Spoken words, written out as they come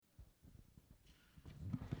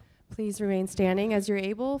Please remain standing as you're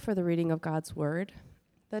able for the reading of God's Word.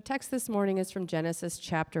 The text this morning is from Genesis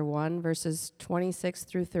chapter 1, verses 26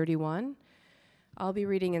 through 31. I'll be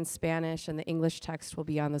reading in Spanish, and the English text will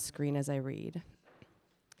be on the screen as I read.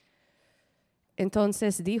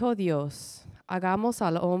 Entonces dijo Dios, hagamos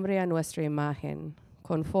al hombre a nuestra imagen,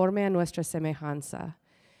 conforme a nuestra semejanza,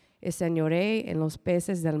 y señoree en los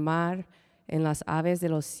peces del mar, en las aves de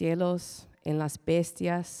los cielos, en las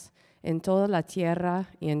bestias, en toda la tierra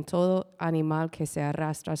y en todo animal que se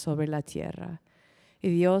arrastra sobre la tierra. Y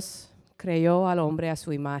Dios creó al hombre a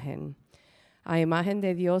su imagen. A imagen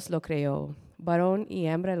de Dios lo creó, varón y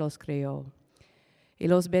hembra los creó. Y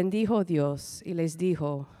los bendijo Dios y les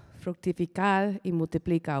dijo, fructificad y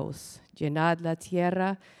multiplicaos, llenad la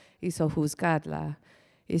tierra y sojuzgadla,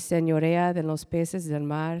 y señoread en los peces del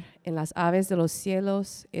mar, en las aves de los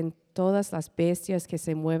cielos, en todas las bestias que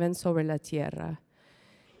se mueven sobre la tierra.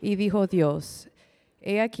 Y dijo Dios,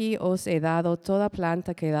 he aquí os he dado toda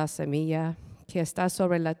planta que da semilla, que está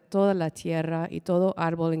sobre toda la tierra, y todo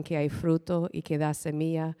árbol en que hay fruto y que da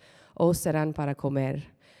semilla, os serán para comer.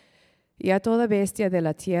 Y a toda bestia de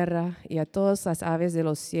la tierra, y a todas las aves de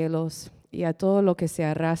los cielos, y a todo lo que se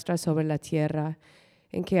arrastra sobre la tierra,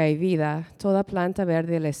 en que hay vida, toda planta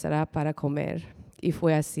verde les será para comer. Y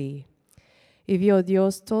fue así. Y vio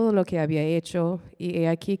Dios todo lo que había hecho, y he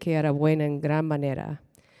aquí que era bueno en gran manera.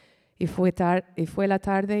 Y fue la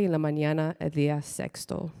tarde y la mañana el día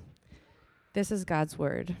sexto. This is God's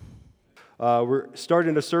word. We're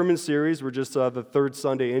starting a sermon series. We're just the third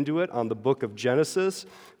Sunday into it on the book of Genesis.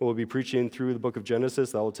 We'll be preaching through the book of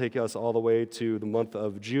Genesis. That will take us all the way to the month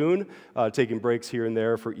of June, taking breaks here and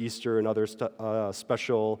there for Easter and other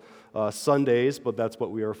special Sundays, but that's what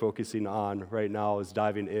we are focusing on right now, is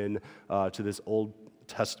diving in to this Old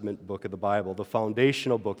Testament book of the Bible, the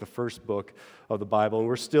foundational book, the first book of the Bible. And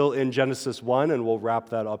we're still in Genesis 1, and we'll wrap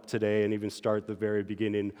that up today and even start the very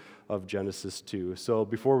beginning of Genesis 2. So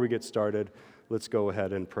before we get started, let's go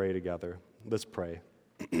ahead and pray together. Let's pray.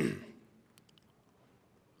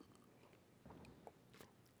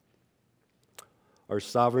 Our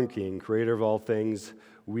sovereign King, creator of all things,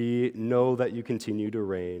 we know that you continue to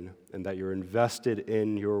reign and that you're invested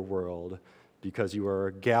in your world because you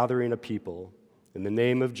are gathering a people in the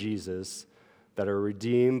name of Jesus, that are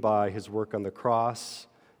redeemed by his work on the cross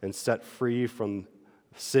and set free from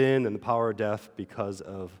sin and the power of death because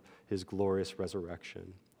of his glorious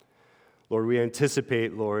resurrection. Lord, we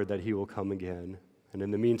anticipate, Lord, that he will come again. And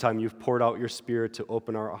in the meantime, you've poured out your Spirit to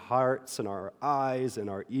open our hearts and our eyes and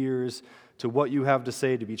our ears to what you have to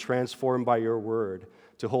say, to be transformed by your word,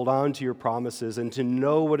 to hold on to your promises, and to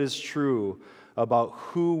know what is true about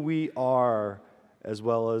who we are, as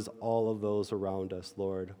well as all of those around us,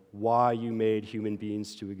 Lord, why you made human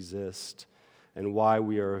beings to exist, and why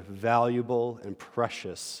we are valuable and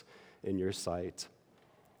precious in your sight.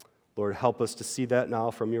 Lord, help us to see that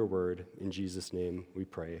now from your word. In Jesus' name we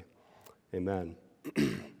pray. Amen.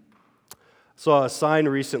 Saw a sign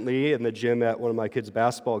recently in the gym at one of my kids'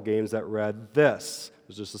 basketball games that read this. It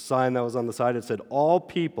was just a sign that was on the side. It said, all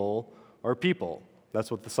people are people.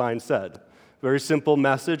 That's what the sign said. Very simple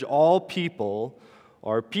message. All people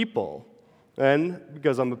are people. And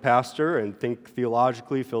because I'm a pastor and think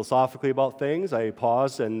theologically, philosophically about things, I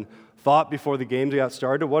paused and thought before the games got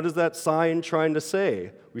started, what is that sign trying to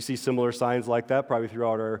say? We see similar signs like that probably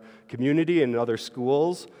throughout our community and in other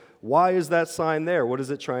schools. Why is that sign there? What is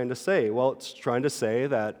it trying to say? Well, it's trying to say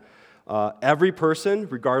that every person,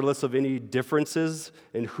 regardless of any differences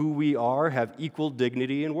in who we are, have equal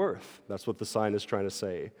dignity and worth. That's what the sign is trying to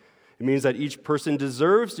say. It means that each person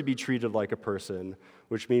deserves to be treated like a person,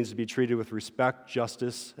 which means to be treated with respect,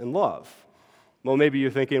 justice, and love. Well, maybe you're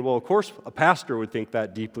thinking, well, of course, a pastor would think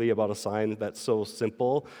that deeply about a sign that's so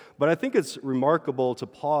simple, but I think it's remarkable to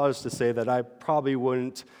pause to say that I probably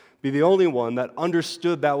wouldn't be the only one that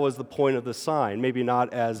understood that was the point of the sign, maybe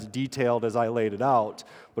not as detailed as I laid it out,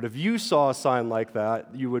 but if you saw a sign like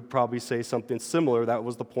that, you would probably say something similar, that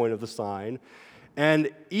was the point of the sign. And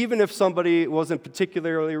even if somebody wasn't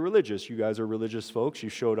particularly religious, you guys are religious folks, you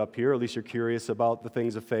showed up here, at least you're curious about the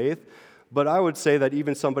things of faith, but I would say that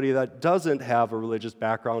even somebody that doesn't have a religious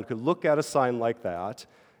background could look at a sign like that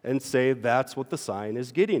and say that's what the sign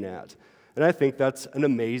is getting at. And I think that's an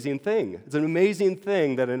amazing thing. It's an amazing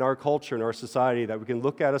thing that in our culture, in our society, that we can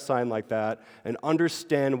look at a sign like that and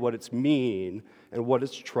understand what it's meaning and what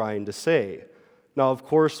it's trying to say. Now, of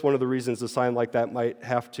course, one of the reasons a sign like that might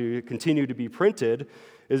have to continue to be printed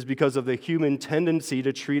is because of the human tendency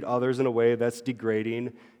to treat others in a way that's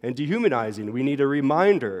degrading and dehumanizing. We need a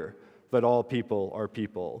reminder that all people are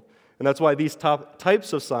people. And that's why these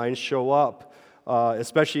types of signs show up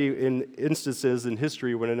especially in instances in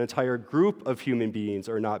history when an entire group of human beings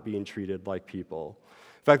are not being treated like people.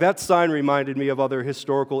 In fact, that sign reminded me of other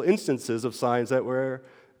historical instances of signs that were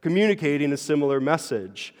communicating a similar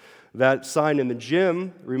message. That sign in the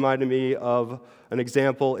gym reminded me of an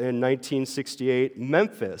example in 1968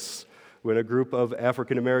 Memphis, when a group of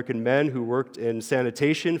African American men who worked in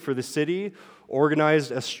sanitation for the city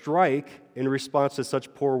organized a strike in response to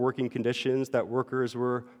such poor working conditions that workers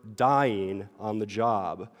were dying on the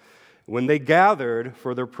job. When they gathered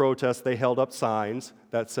for their protest, they held up signs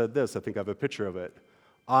that said this. I think I have a picture of it.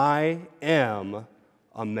 I am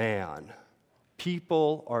a man.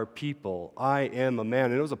 People are people. I am a man.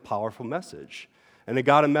 And it was a powerful message. And it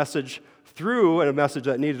got a message through, and a message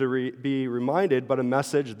that needed to be reminded, but a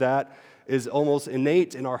message that is almost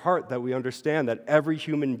innate in our heart, that we understand that every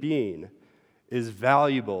human being is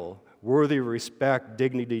valuable, worthy of respect,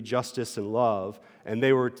 dignity, justice, and love. And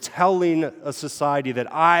they were telling a society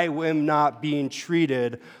that I am not being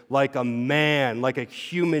treated like a man, like a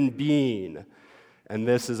human being. And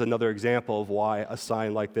this is another example of why a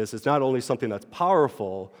sign like this is not only something that's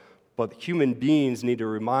powerful, but human beings need to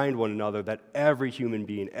remind one another that every human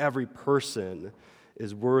being, every person,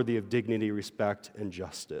 is worthy of dignity, respect, and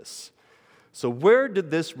justice. So where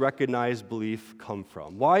did this recognized belief come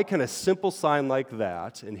from? Why can a simple sign like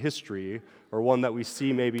that in history, or one that we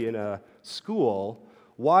see maybe in a school,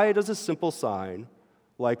 why does a simple sign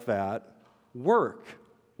like that work?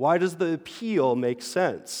 Why does the appeal make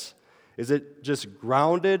sense? Is it just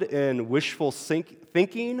grounded in wishful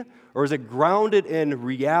thinking, or is it grounded in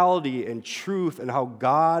reality and truth and how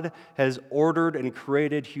God has ordered and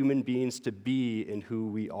created human beings to be in who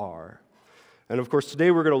we are? And of course,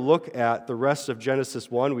 today we're going to look at the rest of Genesis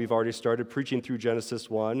 1. We've already started preaching through Genesis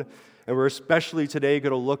 1, and we're especially today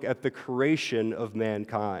going to look at the creation of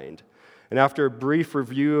mankind. And after a brief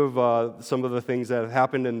review of some of the things that have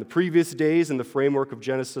happened in the previous days in the framework of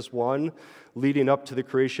Genesis 1, leading up to the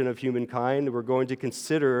creation of humankind, we're going to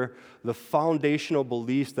consider the foundational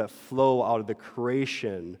beliefs that flow out of the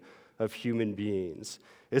creation of human beings,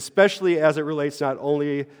 especially as it relates not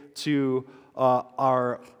only to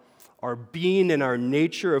our being and our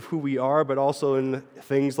nature of who we are, but also in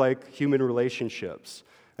things like human relationships,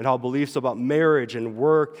 and how beliefs about marriage and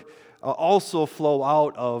work also flow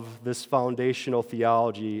out of this foundational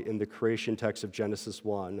theology in the creation text of Genesis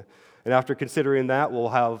 1. And after considering that, we'll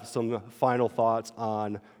have some final thoughts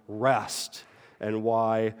on rest and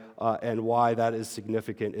why that is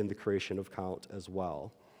significant in the creation account as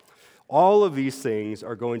well. All of these things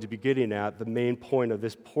are going to be getting at the main point of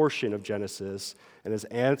this portion of Genesis, and is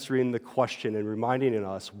answering the question and reminding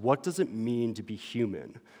us, what does it mean to be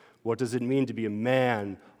human? What does it mean to be a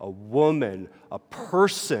man, a woman, a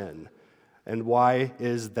person? And why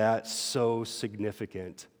is that so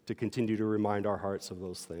significant to continue to remind our hearts of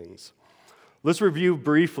those things? Let's review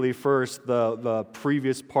briefly first the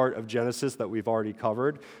previous part of Genesis that we've already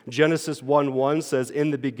covered. Genesis 1:1 says,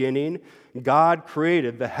 "In the beginning, God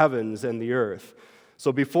created the heavens and the earth."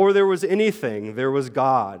 So before there was anything, there was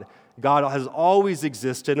God. God has always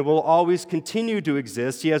existed and will always continue to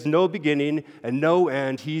exist. He has no beginning and no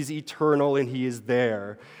end. He's eternal and He is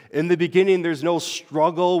there. In the beginning, there's no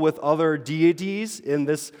struggle with other deities in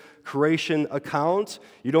this creation account.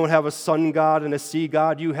 You don't have a sun god and a sea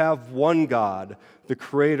god. You have one God, the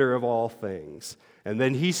creator of all things. And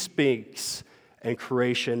then He speaks and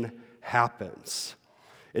creation happens.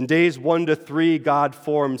 In days 1 to 3, God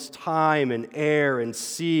forms time and air and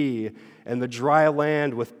sea and the dry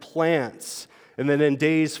land with plants. And then in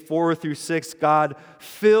days 4 through 6, God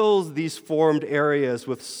fills these formed areas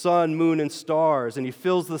with sun, moon, and stars. And He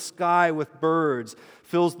fills the sky with birds,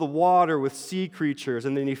 fills the water with sea creatures,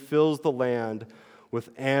 and then He fills the land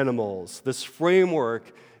with animals. This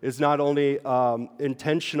framework is not only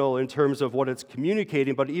intentional in terms of what it's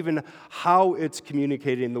communicating, but even how it's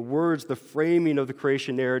communicating. The words, the framing of the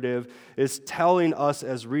creation narrative is telling us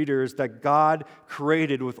as readers that God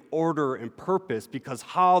created with order and purpose, because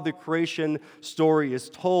how the creation story is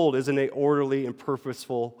told is in an orderly and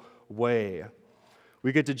purposeful way.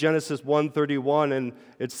 We get to Genesis 1:31, and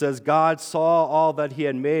it says, God saw all that He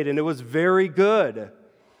had made, and it was very good.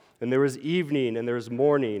 And there was evening, and there was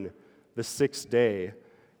morning, the sixth day.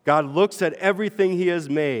 God looks at everything He has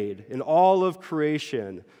made in all of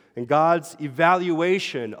creation, and God's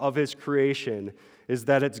evaluation of His creation is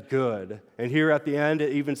that it's good. And here at the end,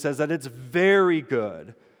 it even says that it's very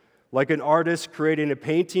good. Like an artist creating a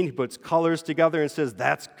painting, he puts colors together and says,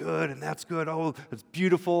 that's good, and that's good, oh, it's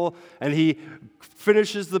beautiful. And he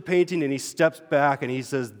finishes the painting, and he steps back, and he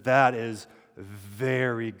says, that is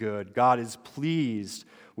very good. God is pleased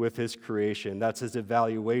with his creation. That's his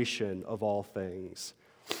evaluation of all things.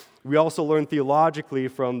 We also learn theologically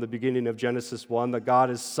from the beginning of Genesis 1 that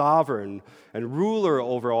God is sovereign and ruler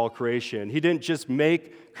over all creation. He didn't just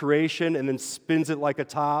make creation and then spins it like a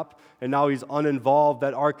top, and now he's uninvolved.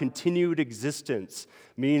 That our continued existence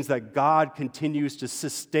means that God continues to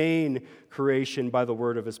sustain creation by the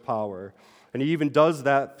word of his power. And he even does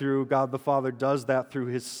that through, God the Father does that through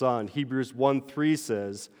his Son. Hebrews 1:3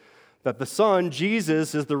 says that the Son,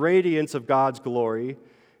 Jesus, is the radiance of God's glory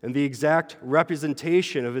and the exact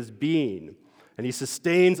representation of his being. And he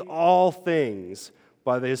sustains all things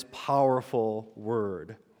by his powerful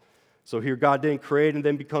word. So here God didn't create and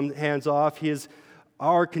then become hands-off. He is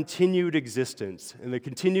our continued existence. And the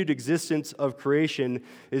continued existence of creation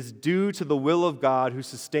is due to the will of God who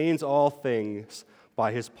sustains all things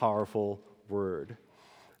by his powerful word.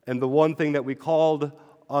 And the one thing that we called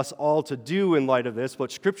us all to do in light of this,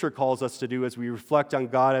 what Scripture calls us to do as we reflect on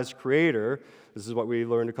God as creator, this is what we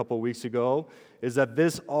learned a couple of weeks ago, is that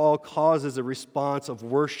this all causes a response of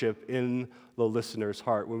worship in the listener's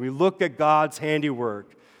heart. When we look at God's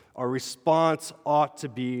handiwork, our response ought to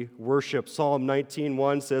be worship. Psalm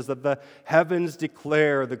 19:1 says that the heavens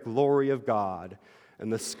declare the glory of God,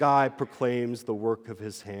 and the sky proclaims the work of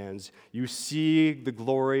his hands. You see the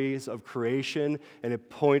glories of creation, and it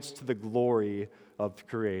points to the glory of the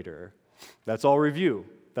Creator. That's all review.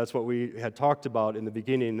 That's what we had talked about in the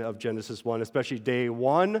beginning of Genesis 1, especially day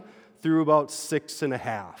 1 through about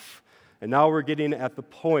 6.5. And now we're getting at the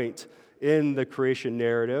point in the creation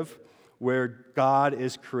narrative where God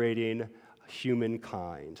is creating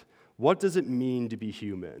humankind. What does it mean to be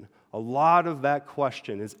human? A lot of that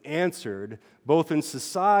question is answered both in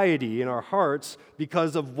society, in our hearts,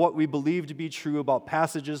 because of what we believe to be true about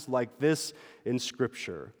passages like this in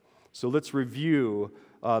Scripture. So let's review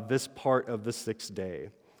this part of the 6th day.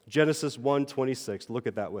 Genesis 1:26, look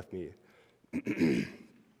at that with me.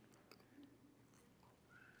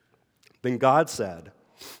 Then God said,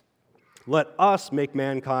 "Let us make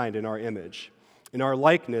mankind in our image, in our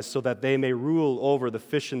likeness, so that they may rule over the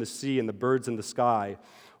fish in the sea and the birds in the sky,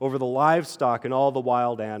 over the livestock and all the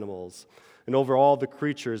wild animals, and over all the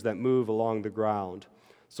creatures that move along the ground."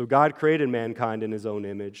 So God created mankind in his own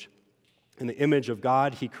image. In the image of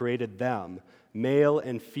God, he created them. Male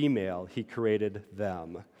and female, he created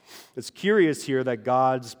them. It's curious here that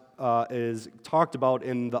God's is talked about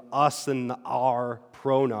in the us and the our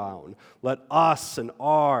pronoun. Let us and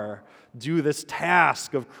our do this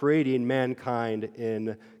task of creating mankind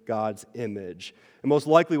in God's image. And most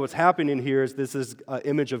likely what's happening here is this is an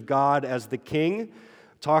image of God as the king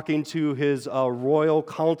talking to his royal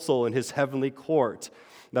council in his heavenly court.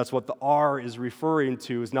 That's what the R is referring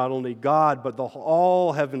to, is not only God, but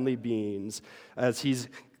all heavenly beings, as he's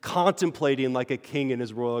contemplating like a king in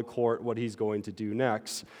his royal court what he's going to do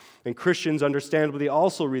next. And Christians understandably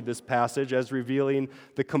also read this passage as revealing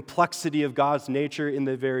the complexity of God's nature in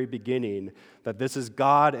the very beginning, that this is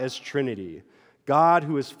God as Trinity. God,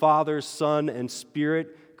 who is Father, Son, and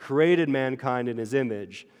Spirit, created mankind in his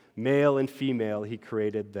image. Male and female, he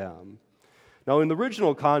created them. Now, in the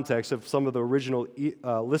original context of some of the original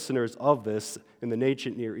listeners of this in the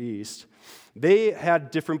ancient Near East, they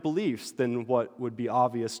had different beliefs than what would be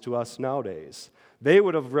obvious to us nowadays. They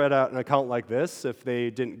would have read out an account like this if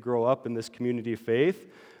they didn't grow up in this community of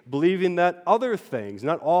faith, believing that other things,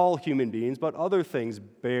 not all human beings, but other things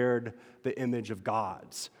bared the image of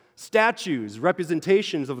gods. Statues,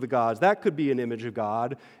 representations of the gods, that could be an image of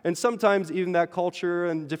God. And sometimes even that culture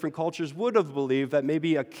and different cultures would have believed that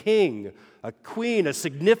maybe a king, a queen, a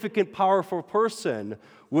significant, powerful person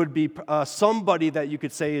would be somebody that you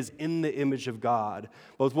could say is in the image of God.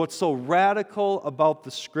 But what's so radical about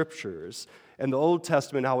the Scriptures and the Old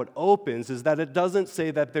Testament, how it opens, is that it doesn't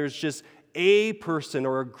say that there's just a person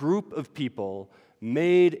or a group of people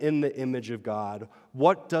made in the image of God.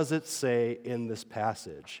 What does it say in this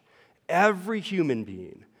passage? Every human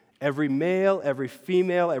being, every male, every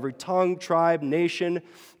female, every tongue, tribe, nation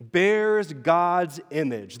bears God's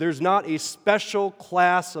image. There's not a special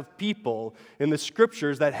class of people in the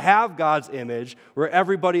Scriptures that have God's image where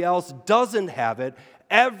everybody else doesn't have it.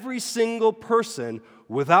 Every single person,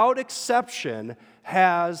 without exception,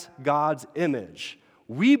 has God's image.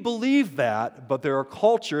 We believe that, but there are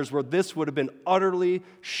cultures where this would have been utterly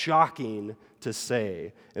shocking to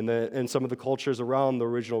say, and some of the cultures around the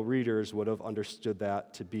original readers would have understood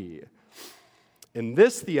that to be. In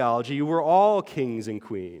this theology, you were all kings and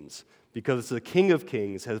queens, because the King of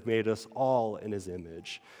Kings has made us all in his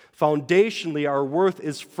image. Foundationally, our worth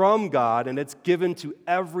is from God, and it's given to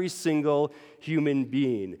every single human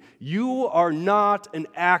being. You are not an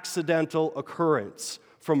accidental occurrence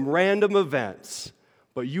from random events,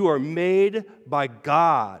 But you are made by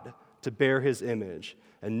God to bear his image,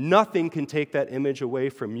 and nothing can take that image away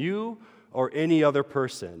from you or any other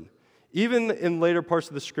person. Even in later parts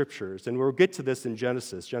of the scriptures, and we'll get to this in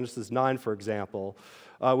Genesis 9, for example,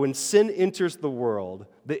 when sin enters the world,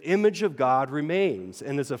 the image of God remains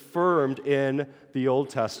and is affirmed in the Old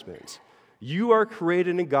Testament. You are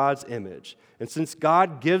created in God's image, and since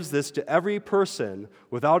God gives this to every person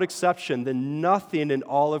without exception, then nothing in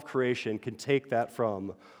all of creation can take that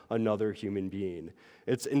from another human being.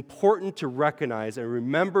 It's important to recognize and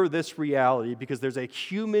remember this reality because there's a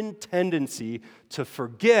human tendency to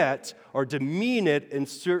forget or demean it in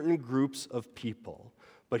certain groups of people.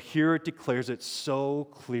 But here it declares it so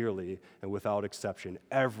clearly and without exception.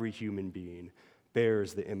 Every human being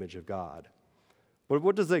bears the image of God. But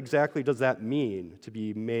what exactly does that mean to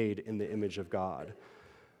be made in the image of God?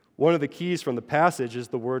 One of the keys from the passage is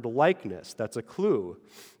the word likeness. That's a clue.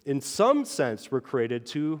 In some sense, we're created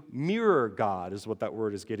to mirror God, is what that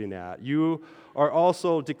word is getting at. You are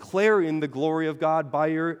also declaring the glory of God by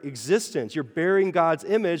your existence. You're bearing God's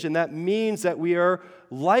image, and that means that we are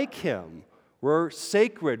like him. We're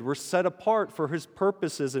sacred. We're set apart for his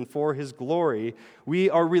purposes and for his glory. We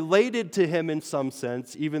are related to him in some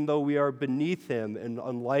sense, even though we are beneath him and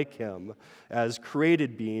unlike him as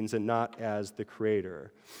created beings and not as the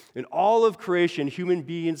creator. In all of creation, human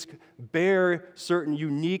beings bear certain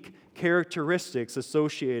unique characteristics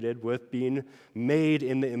associated with being made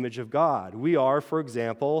in the image of God. We are, for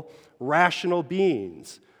example, rational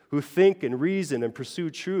beings who think and reason and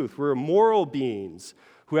pursue truth. We're moral beings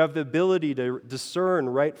who have the ability to discern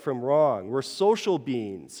right from wrong. We're social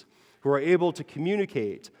beings who are able to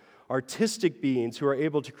communicate, artistic beings who are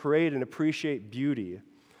able to create and appreciate beauty.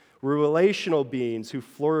 We're relational beings who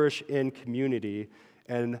flourish in community,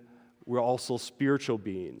 and we're also spiritual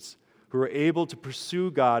beings who are able to pursue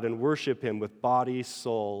God and worship him with body,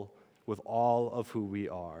 soul, with all of who we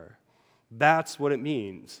are. That's what it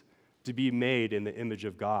means to be made in the image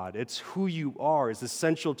of God. It's who you are. It's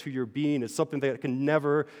essential to your being. It's something that can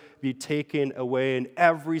never be taken away, and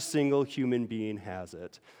every single human being has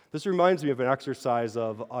it. This reminds me of an exercise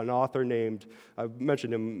of an author named, I've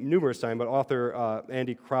mentioned him numerous times, but author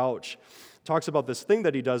Andy Crouch talks about this thing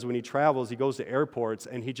that he does when he travels. He goes to airports,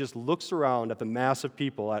 and he just looks around at the mass of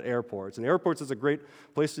people at airports. And airports is a great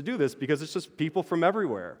place to do this because it's just people from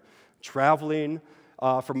everywhere traveling,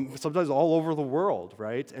 from sometimes all over the world,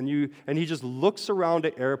 right? And he just looks around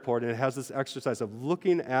at airport and has this exercise of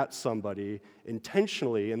looking at somebody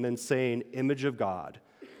intentionally and then saying, image of God,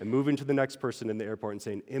 and moving to the next person in the airport and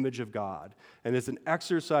saying, image of God. And it's an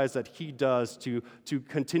exercise that he does to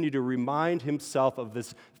continue to remind himself of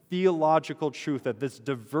this theological truth that this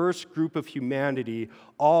diverse group of humanity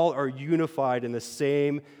all are unified in the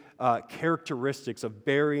same characteristics of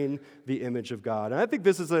bearing the image of God. And I think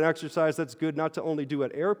this is an exercise that's good not to only do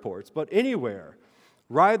at airports, but anywhere.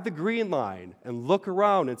 Ride the green line and look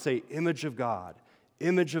around and say, image of God,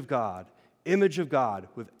 image of God, image of God,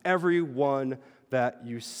 with everyone that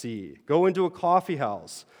you see. Go into a coffee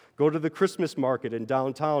house. Go to the Christmas market in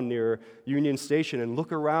downtown near Union Station and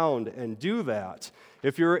look around and do that.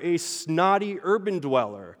 If you're a snotty urban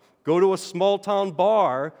dweller, go to a small town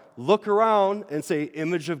bar, look around, and say,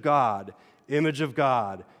 image of God, image of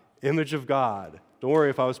God, image of God. Don't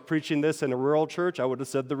worry, if I was preaching this in a rural church, I would have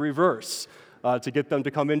said the reverse to get them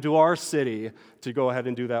to come into our city to go ahead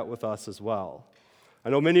and do that with us as well. I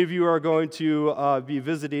know many of you are going to be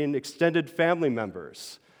visiting extended family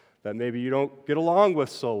members that maybe you don't get along with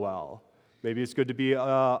so well. Maybe it's good to be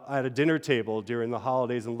at a dinner table during the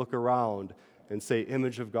holidays and look around and say,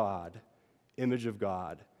 image of God, image of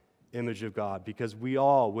God, image of God, because we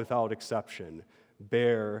all, without exception,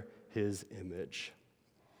 bear his image.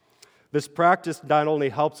 This practice not only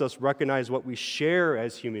helps us recognize what we share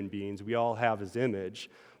as human beings, we all have his image,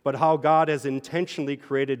 but how God has intentionally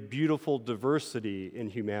created beautiful diversity in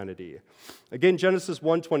humanity. Again, Genesis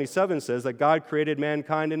 1:27 says that God created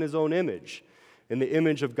mankind in his own image. In the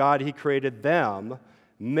image of God, he created them.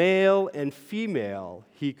 Male and female,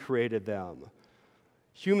 he created them.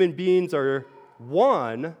 Human beings are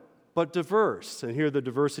one, but diverse. And here the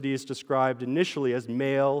diversity is described initially as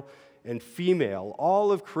male and female.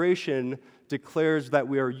 All of creation declares that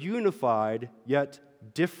we are unified, yet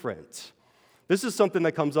different. This is something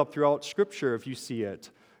that comes up throughout Scripture if you see it.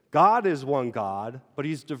 God is one God, but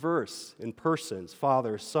he's diverse in persons,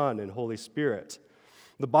 Father, Son, and Holy Spirit.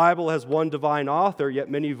 The Bible has one divine author, yet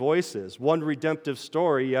many voices, one redemptive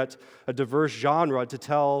story, yet a diverse genre to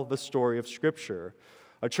tell the story of Scripture.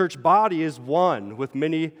 A church body is one, with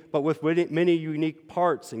many unique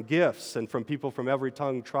parts and gifts, and from people from every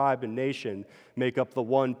tongue, tribe, and nation make up the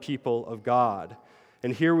one people of God.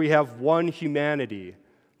 And here we have one humanity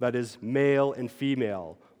that is male and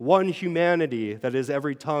female, one humanity that is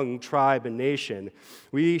every tongue, tribe, and nation.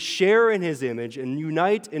 We share in his image and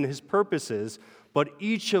unite in his purposes, but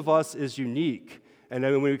each of us is unique. And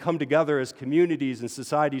then when we come together as communities and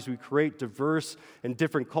societies, we create diverse and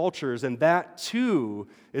different cultures, and that too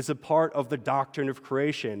is a part of the doctrine of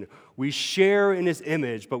creation. We share in his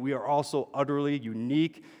image, but we are also utterly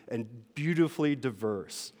unique and beautifully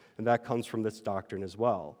diverse, and that comes from this doctrine as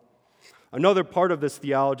well. Another part of this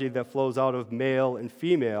theology that flows out of male and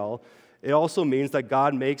female, it also means that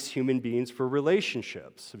God makes human beings for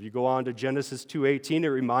relationships. If you go on to Genesis 2:18, it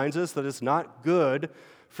reminds us that it's not good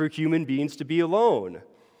for human beings to be alone.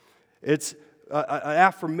 It's an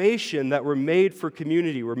affirmation that we're made for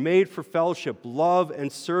community, we're made for fellowship, love, and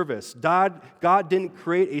service. God didn't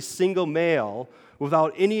create a single male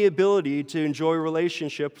without any ability to enjoy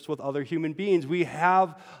relationships with other human beings. We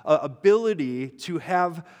have an ability to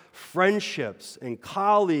have friendships and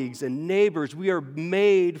colleagues and neighbors. We are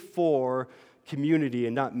made for community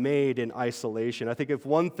and not made in isolation. I think if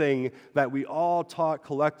one thing that we all taught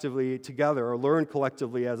collectively together or learned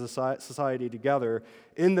collectively as a society together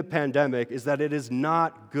in the pandemic is that it is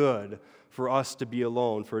not good for us to be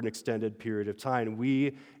alone for an extended period of time.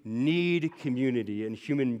 We need community, and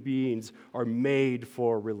human beings are made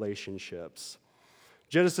for relationships.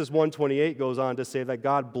 Genesis 1:28 goes on to say that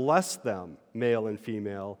God blessed them, male and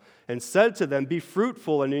female, and said to them, "Be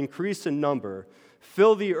fruitful and increase in number,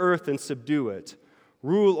 fill the earth and subdue it,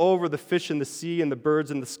 rule over the fish in the sea and the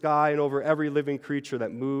birds in the sky and over every living creature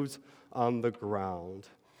that moves on the ground."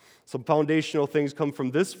 Some foundational things come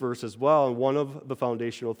from this verse as well, and one of the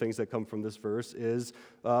foundational things that come from this verse is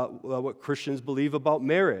what Christians believe about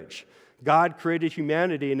marriage. God created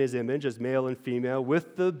humanity in his image as male and female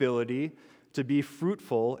with the ability to be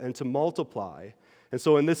fruitful and to multiply. And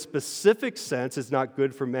so in this specific sense, it's not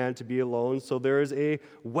good for man to be alone, so there is a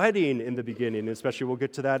wedding in the beginning, especially we'll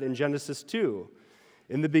get to that in Genesis 2.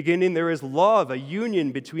 In the beginning, there is love, a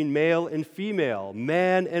union between male and female,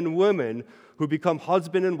 man and woman, who become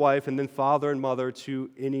husband and wife and then father and mother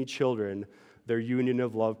to any children their union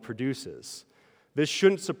of love produces. This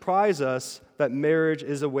shouldn't surprise us that marriage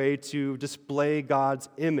is a way to display God's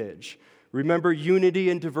image. Remember unity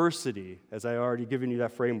and diversity, as I already given you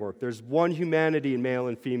that framework. There's one humanity in male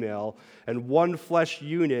and female, and one flesh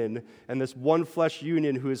union, and this one flesh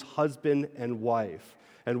union who is husband and wife,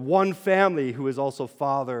 and one family who is also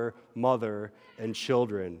father, mother, and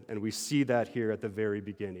children. And we see that here at the very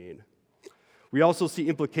beginning. We also see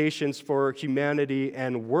implications for humanity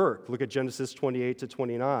and work. Look at Genesis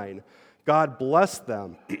 28-29. God blessed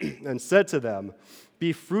them and said to them,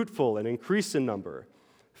 "Be fruitful and increase in number.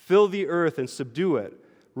 Fill the earth and subdue it.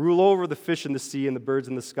 Rule over the fish in the sea and the birds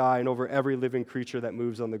in the sky and over every living creature that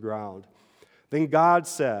moves on the ground." Then God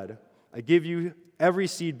said, "I give you every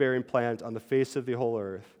seed-bearing plant on the face of the whole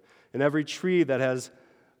earth, and every tree that has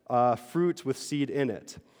fruit with seed in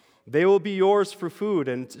it. They will be yours for food,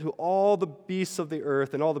 and to all the beasts of the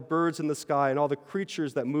earth, and all the birds in the sky, and all the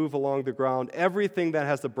creatures that move along the ground, everything that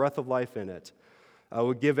has the breath of life in it. I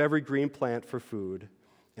will give every green plant for food."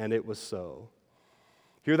 And it was so.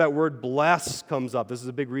 Here that word bless comes up. This is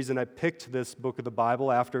a big reason I picked this book of the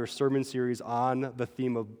Bible after a sermon series on the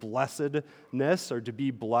theme of blessedness, or to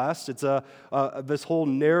be blessed. It's this whole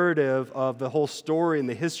narrative of the whole story and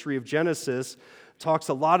the history of Genesis talks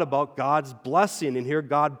a lot about God's blessing, and here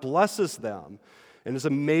God blesses them. And it's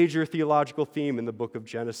a major theological theme in the book of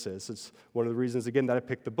Genesis. It's one of the reasons, again, that I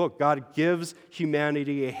picked the book. God gives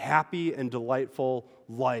humanity a happy and delightful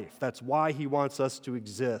life. That's why he wants us to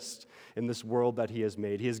exist in this world that he has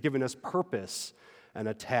made. He has given us purpose and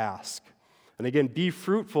a task. And again, be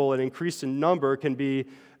fruitful and increase in number can be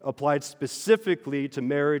applied specifically to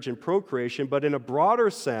marriage and procreation, but in a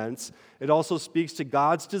broader sense, it also speaks to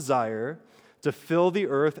God's desire to fill the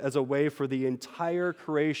earth as a way for the entire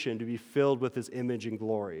creation to be filled with his image and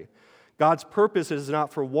glory. God's purpose is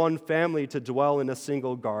not for one family to dwell in a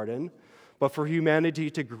single garden, but for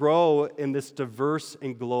humanity to grow in this diverse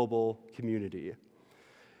and global community.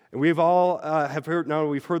 And we've all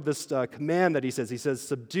we've heard this command that he says,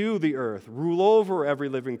 subdue the earth, rule over every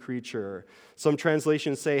living creature. Some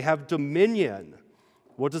translations say, have dominion.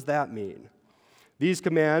 What does that mean? These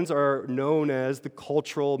commands are known as the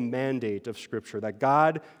cultural mandate of Scripture, that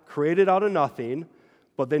God created out of nothing,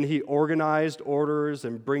 but then he organized, orders,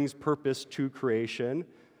 and brings purpose to creation.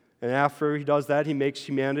 And after he does that, he makes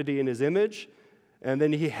humanity in his image, and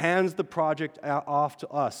then he hands the project off to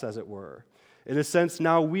us, as it were. In a sense,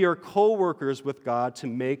 now we are co-workers with God to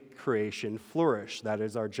make creation flourish. That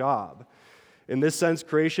is our job. In this sense,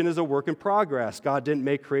 creation is a work in progress. God didn't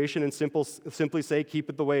make creation and simply say, keep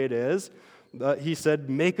it the way it is. He said,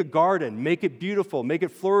 make a garden, make it beautiful, make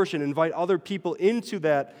it flourish, and invite other people into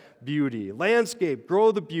that beauty. Landscape,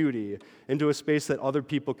 grow the beauty into a space that other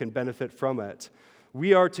people can benefit from it.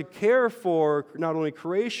 We are to care for not only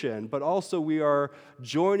creation, but also we are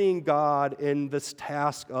joining God in this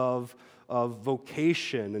task of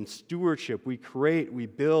vocation and stewardship. We create, we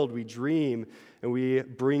build, we dream, and we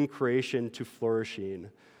bring creation to flourishing.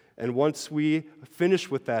 And once we finish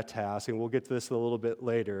with that task, and we'll get to this a little bit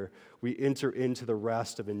later, we enter into the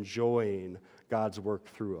rest of enjoying God's work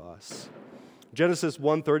through us. Genesis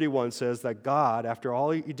 1:31 says that God, after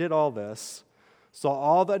all he did all this, saw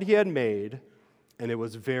all that he had made, and it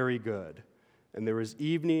was very good. And there was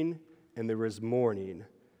evening and there was morning,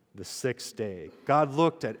 the sixth day. God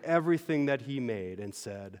looked at everything that he made and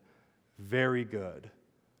said, very good.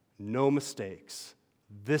 No mistakes.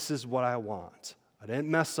 This is what I want. I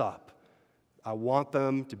didn't mess up. I want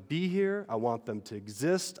them to be here. I want them to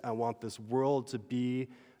exist. I want this world to be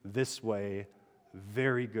this way.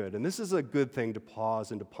 Very good. And this is a good thing to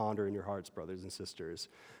pause and to ponder in your hearts, brothers and sisters.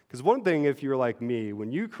 Because one thing, if you're like me,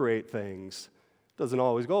 when you create things, it doesn't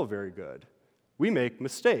always go very good. We make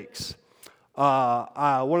mistakes.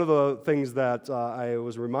 One of the things that I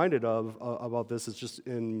was reminded of about this is just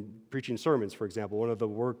in preaching sermons, for example. One of the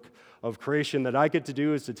work of creation that I get to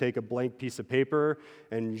do is to take a blank piece of paper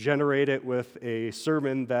and generate it with a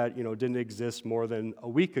sermon that didn't exist more than a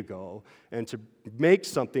week ago, and to make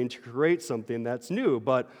something, to create something that's new.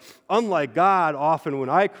 But unlike God, often when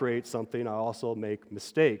I create something, I also make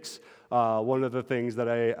mistakes. One of the things that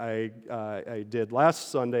I did last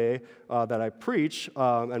Sunday that I preach,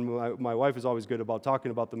 and my wife is always good about talking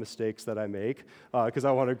about the mistakes that I make because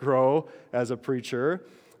I want to grow as a preacher.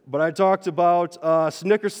 But I talked about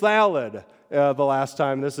Snicker salad the last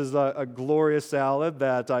time. This is a glorious salad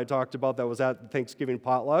that I talked about that was at Thanksgiving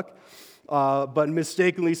potluck, but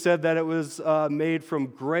mistakenly said that it was made from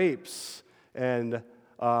grapes and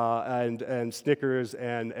Snickers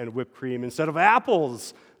and whipped cream instead of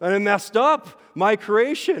apples. And I messed up my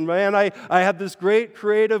creation, man. I had this great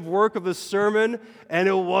creative work of a sermon, and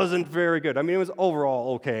it wasn't very good. I mean, it was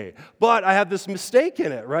overall okay. But I had this mistake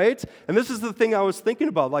in it, right? And this is the thing I was thinking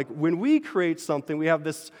about. Like, when we create something, we have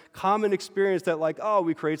this common experience that,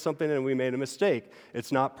 we create something and we made a mistake.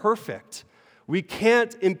 It's not perfect. We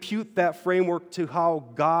can't impute that framework to how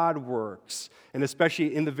God works, and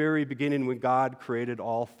especially in the very beginning when God created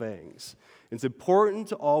all things. It's important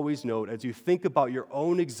to always note, as you think about your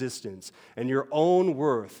own existence and your own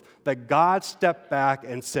worth, that God stepped back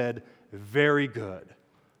and said, very good,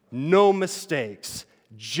 no mistakes,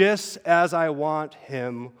 just as I want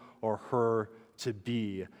him or her to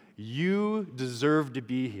be. You deserve to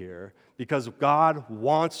be here because God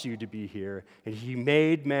wants you to be here, and he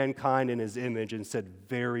made mankind in his image and said,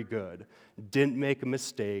 very good, didn't make a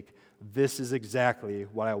mistake. This is exactly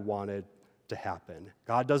what I wanted to happen.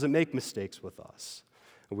 God doesn't make mistakes with us.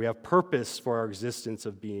 And we have purpose for our existence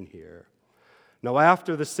of being here. Now,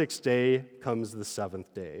 after the sixth day comes the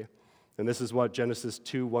seventh day. And this is what Genesis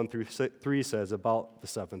 2:1-3 says about the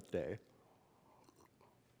seventh day.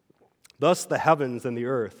 Thus the heavens and the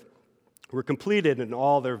earth were completed in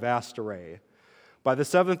all their vast array. By the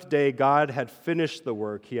seventh day, God had finished the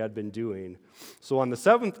work he had been doing. So on the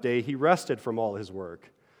seventh day, he rested from all his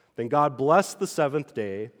work. Then God blessed the seventh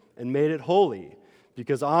day and made it holy,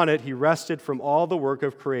 because on it he rested from all the work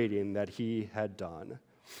of creating that he had done.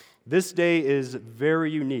 This day is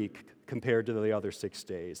very unique compared to the other 6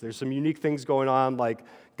 days. There's some unique things going on, like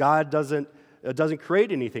God doesn't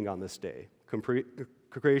create anything on this day.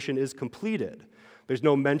 Creation is completed. There's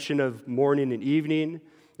no mention of morning and evening.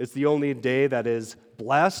 It's the only day that is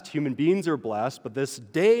blessed. Human beings are blessed, but this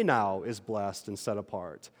day now is blessed and set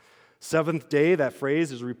apart. Seventh day, that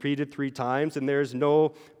phrase is repeated 3 times, and there's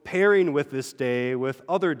no pairing with this day with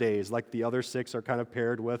other days, like the other 6 are kind of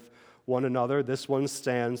paired with one another. This one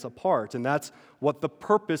stands apart, and that's what the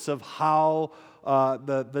purpose of how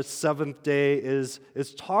the seventh day is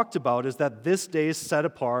talked about, is that this day is set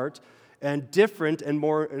apart and different and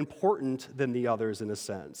more important than the others in a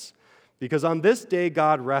sense. Because on this day,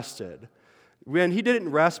 God rested. When he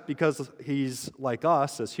didn't rest because he's like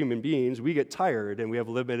us as human beings, we get tired and we have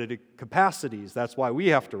limited capacities. That's why we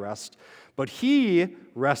have to rest. But he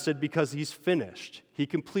rested because he's finished. He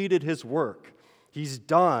completed his work. He's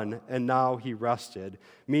done, and now he rested,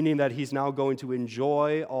 meaning that he's now going to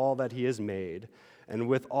enjoy all that he has made. And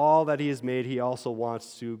with all that he has made, he also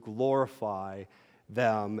wants to glorify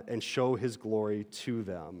them and show his glory to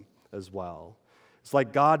them as well. It's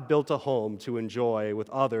like God built a home to enjoy with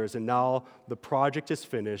others, and now the project is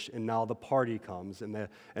finished, and now the party comes, and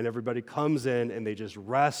everybody comes in, and they just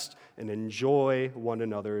rest and enjoy one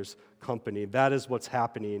another's company. That is what's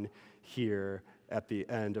happening here at the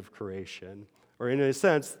end of creation, or in a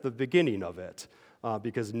sense, the beginning of it,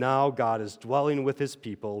 because now God is dwelling with his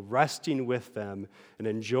people, resting with them, and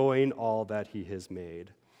enjoying all that he has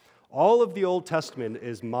made. All of the Old Testament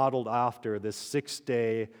is modeled after this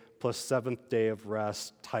 6-day plus 7th day of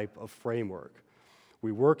rest type of framework.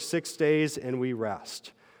 We work 6 days and we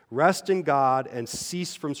rest. Rest in God and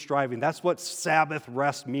cease from striving. That's what Sabbath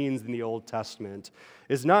rest means in the Old Testament.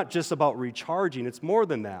 It's not just about recharging, it's more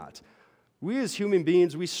than that. We as human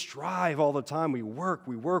beings, we strive all the time. We work,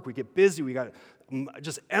 we get busy, we got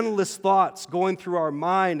just endless thoughts going through our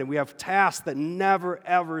mind, and we have tasks that never,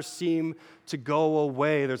 ever seem to go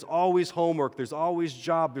away. There's always homework, there's always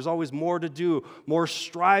job, there's always more to do, more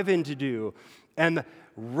striving to do. And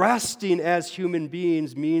resting as human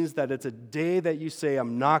beings means that it's a day that you say,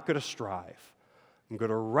 I'm not going to strive. I'm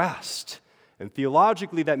going to rest. And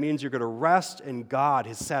theologically, that means you're going to rest in God,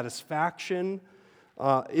 his satisfaction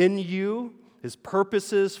in you, his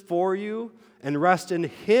purposes for you, and rest in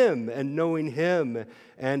him and knowing him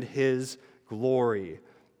and his glory.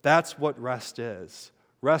 That's what rest is.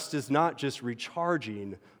 Rest is not just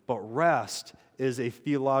recharging, but rest is a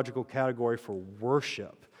theological category for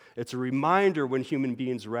worship. It's a reminder when human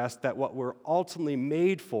beings rest that what we're ultimately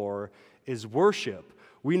made for is worship.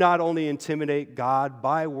 We not only intimidate God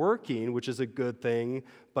by working, which is a good thing,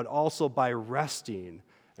 but also by resting,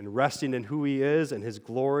 and resting in who he is and his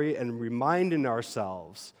glory, and reminding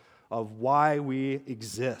ourselves of why we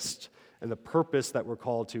exist and the purpose that we're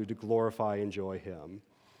called to glorify and enjoy him.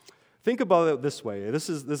 Think about it this way. This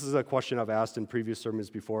is a question I've asked in previous sermons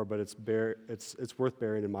before, but it's worth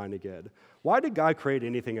bearing in mind again. Why did God create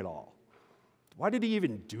anything at all? Why did he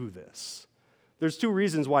even do this? There's 2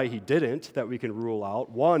 reasons why he didn't that we can rule out.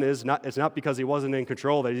 One is it's not because he wasn't in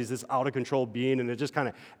control, that he's this out-of-control being and it just kind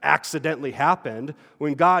of accidentally happened.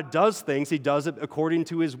 When God does things, he does it according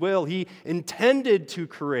to his will. He intended to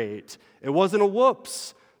create. It wasn't a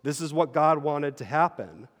whoops. This is what God wanted to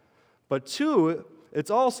happen. But 2, it's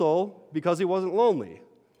also because he wasn't lonely.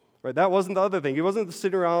 Right? That wasn't the other thing. He wasn't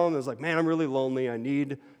sitting around and was like, man, I'm really lonely. I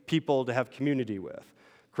need people to have community with.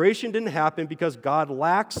 Creation didn't happen because God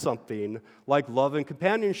lacked something like love and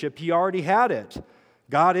companionship. He already had it.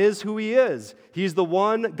 God is who he is. He's the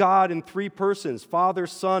one God in 3 persons, Father,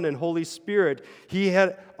 Son, and Holy Spirit. He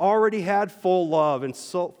had already had full love and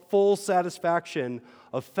full satisfaction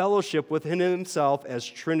of fellowship within himself as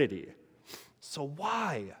Trinity. So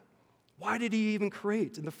why? Why did he even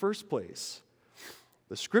create in the first place?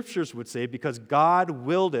 The scriptures would say because God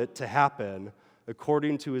willed it to happen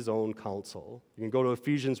according to his own counsel. You can go to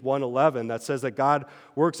Ephesians 1:11 that says that God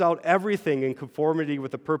works out everything in conformity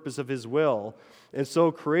with the purpose of his will. And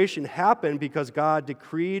so creation happened because God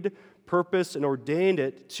decreed, purposed, and ordained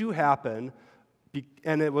it to happen,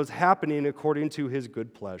 and it was happening according to his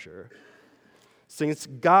good pleasure. Since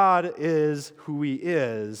God is who he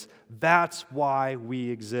is, that's why we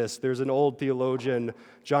exist. There's an old theologian,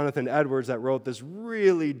 Jonathan Edwards, that wrote this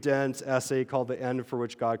really dense essay called The End for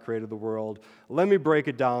Which God Created the World. Let me break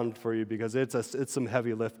it down for you because it's some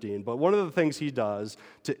heavy lifting. But one of the things he does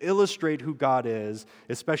to illustrate who God is,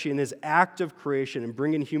 especially in his act of creation and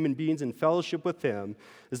bringing human beings in fellowship with him,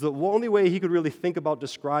 is the only way he could really think about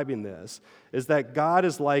describing this is that God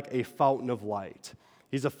is like a fountain of light.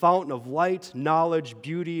 He's a fountain of light, knowledge,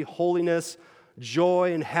 beauty, holiness,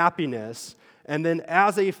 joy, and happiness. And then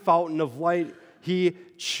as a fountain of light, he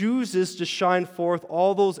chooses to shine forth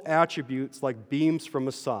all those attributes like beams from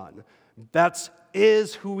a sun. That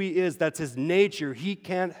is who he is. That's his nature. He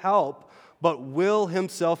can't help but will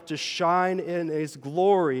himself to shine in his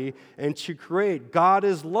glory and to create. God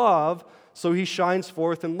is love, so he shines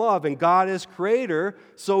forth in love. And God is creator,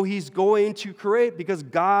 so he's going to create because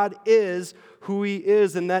God is who he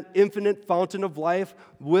is, and that infinite fountain of life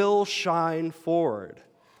will shine forward.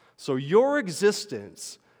 So your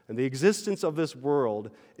existence and the existence of this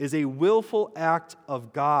world is a willful act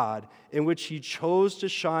of God in which he chose to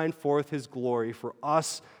shine forth his glory for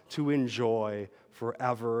us to enjoy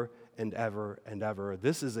forever and ever and ever.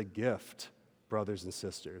 This is a gift, brothers and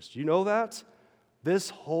sisters. Do you know that?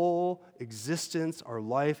 This whole existence, our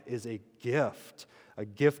life, is a gift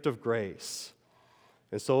of grace.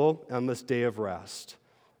 And so, on this day of rest,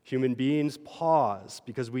 human beings pause,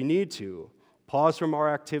 because we need to, pause from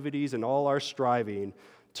our activities and all our striving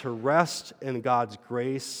to rest in God's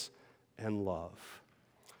grace and love.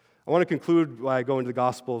 I want to conclude by going to the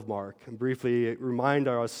Gospel of Mark and briefly remind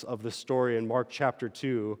us of the story in Mark chapter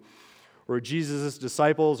 2, where Jesus'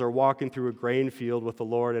 disciples are walking through a grain field with the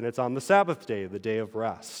Lord, and it's on the Sabbath day, the day of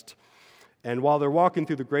rest. And while they're walking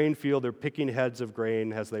through the grain field, they're picking heads of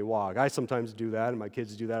grain as they walk. I sometimes do that, and my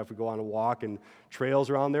kids do that if we go on a walk and trails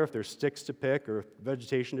around there. If there's sticks to pick or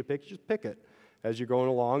vegetation to pick, just pick it as you're going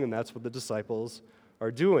along, and that's what the disciples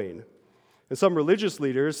are doing. And some religious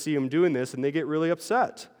leaders see them doing this, and they get really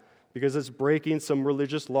upset because it's breaking some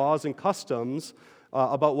religious laws and customs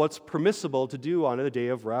about what's permissible to do on a day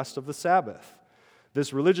of rest of the Sabbath.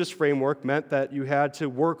 This religious framework meant that you had to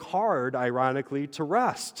work hard, ironically, to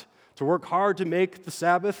rest, to work hard to make the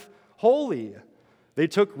Sabbath holy. They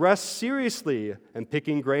took rest seriously, and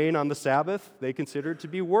picking grain on the Sabbath they considered to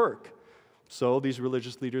be work. So these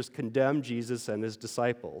religious leaders condemned Jesus and his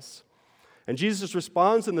disciples. And Jesus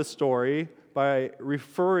responds in the story by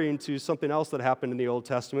referring to something else that happened in the Old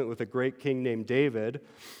Testament with a great king named David.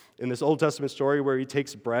 In this Old Testament story where he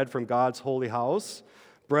takes bread from God's holy house,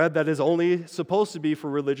 bread that is only supposed to be for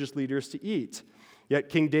religious leaders to eat. Yet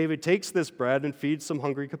King David takes this bread and feeds some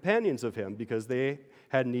hungry companions of him because they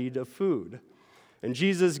had need of food. And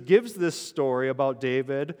Jesus gives this story about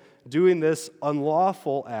David doing this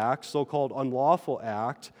unlawful act, so-called unlawful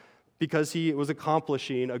act, because he was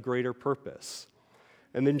accomplishing a greater purpose.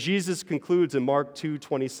 And then Jesus concludes in Mark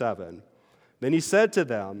 2:27. Then he said to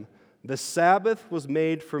them, "The Sabbath was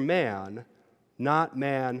made for man, not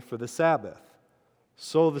man for the Sabbath.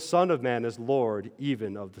 So the Son of Man is Lord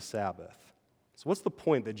even of the Sabbath." So what's the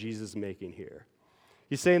point that Jesus is making here?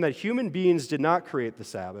 He's saying that human beings did not create the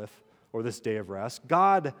Sabbath or this day of rest.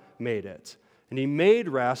 God made it. And he made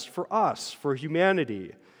rest for us, for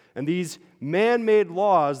humanity. And these man-made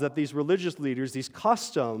laws that these religious leaders, these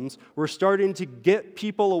customs, were starting to get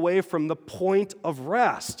people away from the point of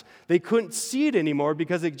rest. They couldn't see it anymore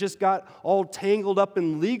because it just got all tangled up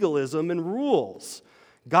in legalism and rules.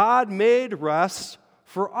 God made rest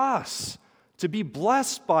for us, to be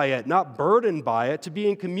blessed by it, not burdened by it, to be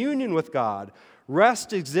in communion with God.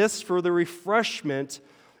 Rest exists for the refreshment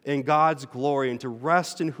in God's glory and to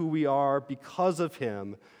rest in who we are because of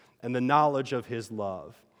him and the knowledge of his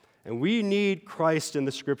love. And we need Christ in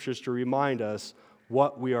the Scriptures to remind us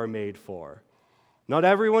what we are made for. Not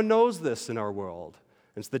everyone knows this in our world.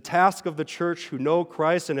 It's the task of the church who know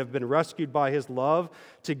Christ and have been rescued by his love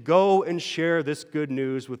to go and share this good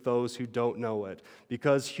news with those who don't know it.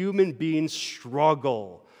 Because human beings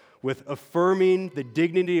struggle with affirming the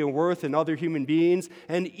dignity and worth in other human beings,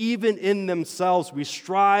 and even in themselves we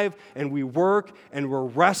strive and we work and we're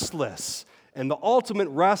restless. And the ultimate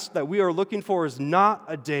rest that we are looking for is not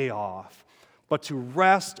a day off, but to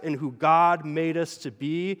rest in who God made us to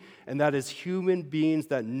be, and that is human beings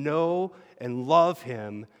that know and love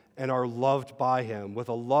him and are loved by him with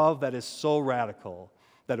a love that is so radical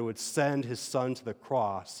that it would send his son to the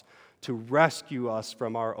cross to rescue us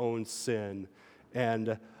from our own sin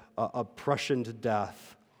and oppression to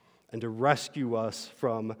death, and to rescue us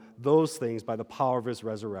from those things by the power of his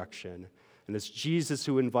resurrection. And it's Jesus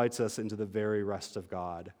who invites us into the very rest of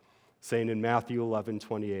God, saying in Matthew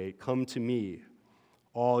 11:28, "Come to me,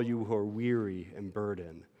 all you who are weary and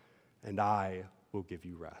burdened, and I will give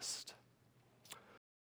you rest."